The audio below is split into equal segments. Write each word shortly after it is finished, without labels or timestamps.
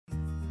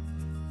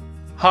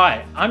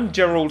Hi, I'm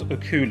Gerald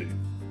Okulu.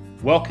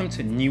 Welcome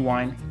to New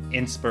Wine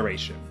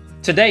Inspiration.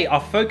 Today, our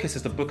focus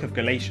is the book of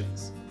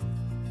Galatians,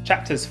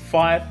 chapters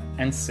 5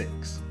 and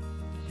 6.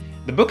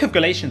 The book of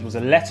Galatians was a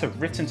letter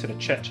written to the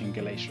church in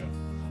Galatia.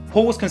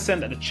 Paul was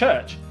concerned that the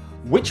church,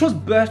 which was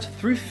birthed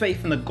through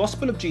faith in the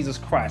gospel of Jesus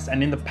Christ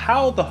and in the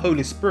power of the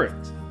Holy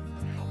Spirit,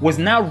 was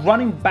now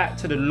running back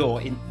to the law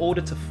in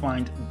order to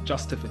find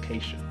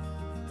justification.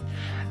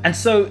 And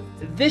so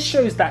this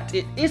shows that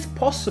it is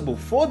possible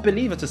for a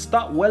believer to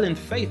start well in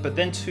faith, but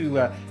then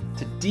to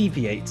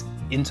deviate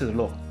into the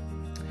law.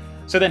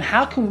 So then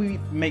how can we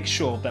make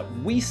sure that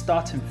we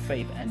start in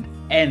faith and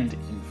end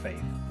in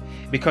faith?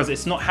 Because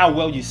it's not how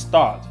well you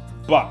start,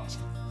 but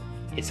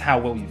it's how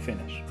well you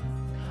finish.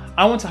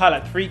 I want to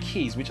highlight 3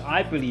 keys which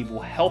I believe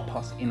will help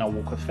us in our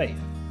walk of faith.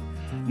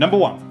 Number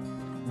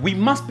 1, we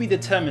must be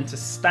determined to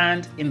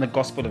stand in the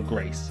gospel of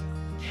grace.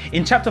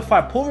 In chapter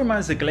 5, Paul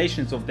reminds the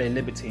Galatians of their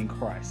liberty in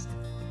Christ.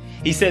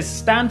 He says,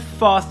 "Stand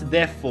fast,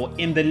 therefore,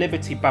 in the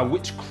liberty by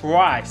which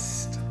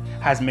Christ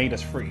has made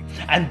us free,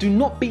 and do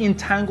not be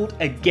entangled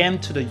again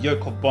to the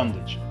yoke of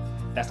bondage."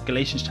 That's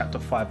Galatians chapter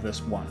 5,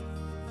 verse 1.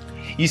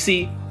 You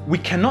see, we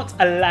cannot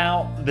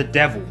allow the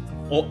devil,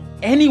 or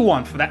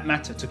anyone for that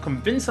matter, to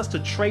convince us to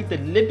trade the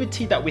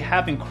liberty that we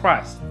have in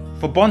Christ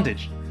for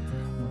bondage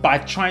by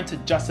trying to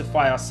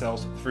justify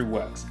ourselves through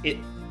works. It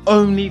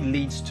only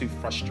leads to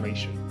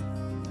frustration.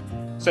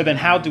 So then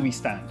how do we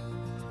stand?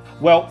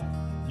 Well,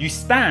 you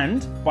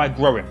stand by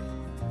growing.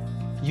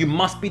 You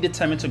must be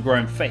determined to grow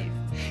in faith.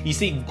 You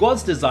see,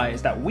 God's desire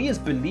is that we as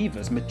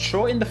believers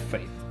mature in the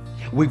faith.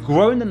 We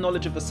grow in the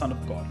knowledge of the Son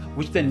of God,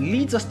 which then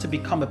leads us to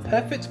become a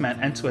perfect man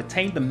and to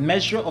attain the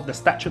measure of the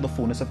stature of the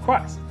fullness of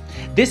Christ.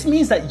 This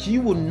means that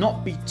you will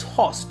not be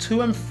tossed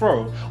to and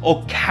fro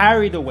or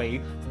carried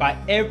away by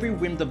every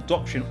wind of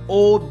doctrine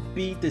or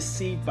be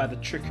deceived by the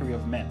trickery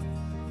of men.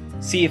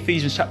 See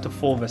Ephesians chapter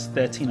 4, verse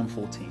 13 and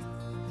 14.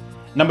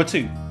 Number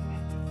 2,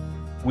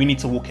 we need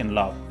to walk in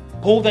love.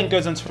 Paul then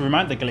goes on to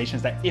remind the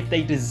Galatians that if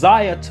they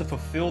desire to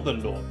fulfill the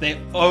law, they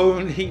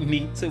only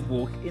need to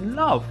walk in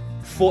love,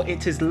 for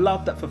it is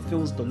love that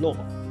fulfills the law.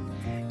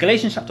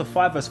 Galatians chapter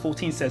 5 verse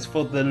 14 says,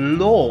 "For the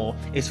law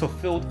is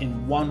fulfilled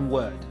in one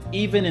word,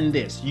 even in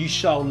this, you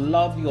shall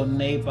love your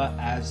neighbor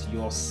as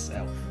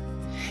yourself."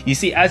 You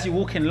see, as you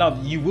walk in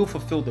love, you will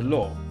fulfill the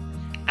law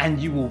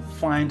and you will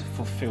find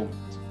fulfillment.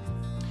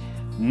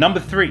 Number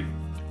 3,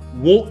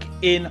 walk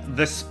in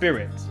the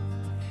Spirit.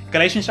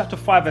 Galatians chapter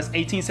 5 verse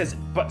 18 says,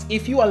 "But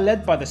if you are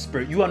led by the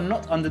Spirit, you are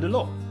not under the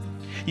law."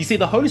 You see,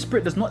 the Holy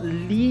Spirit does not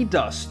lead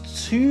us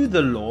to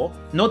the law,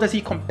 nor does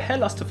he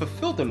compel us to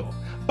fulfill the law,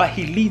 but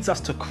he leads us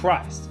to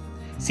Christ.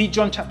 See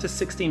John chapter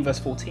 16 verse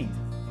 14.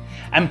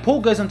 And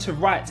Paul goes on to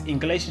write in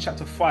Galatians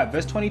chapter 5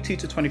 verse 22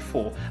 to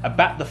 24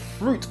 about the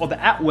fruit or the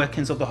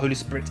outworkings of the Holy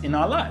Spirit in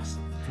our lives.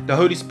 The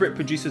Holy Spirit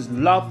produces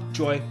love,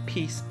 joy,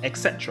 peace,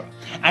 etc.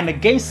 And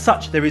against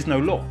such there is no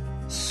law.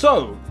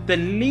 So, the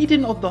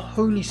leading of the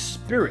Holy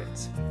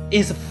Spirit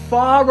is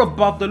far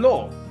above the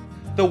law.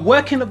 The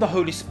working of the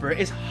Holy Spirit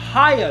is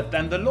higher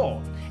than the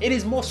law. It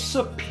is more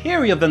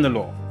superior than the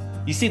law.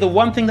 You see, the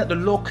one thing that the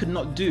law could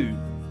not do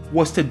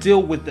was to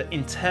deal with the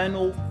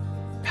internal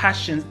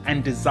passions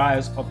and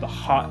desires of the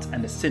heart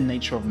and the sin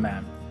nature of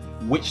man,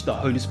 which the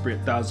Holy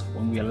Spirit does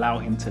when we allow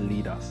him to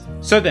lead us.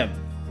 So then,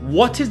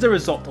 what is the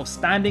result of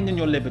standing in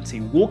your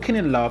liberty, walking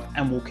in love,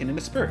 and walking in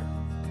the Spirit?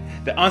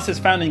 The answer is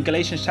found in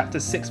Galatians chapter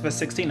 6 verse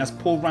 16 as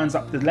Paul rounds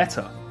up the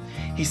letter.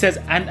 He says,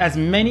 "And as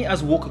many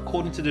as walk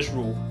according to this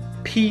rule,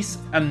 peace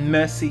and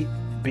mercy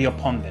be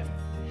upon them."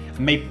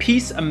 May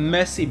peace and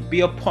mercy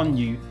be upon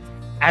you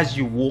as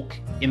you walk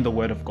in the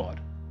word of God.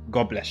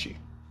 God bless you.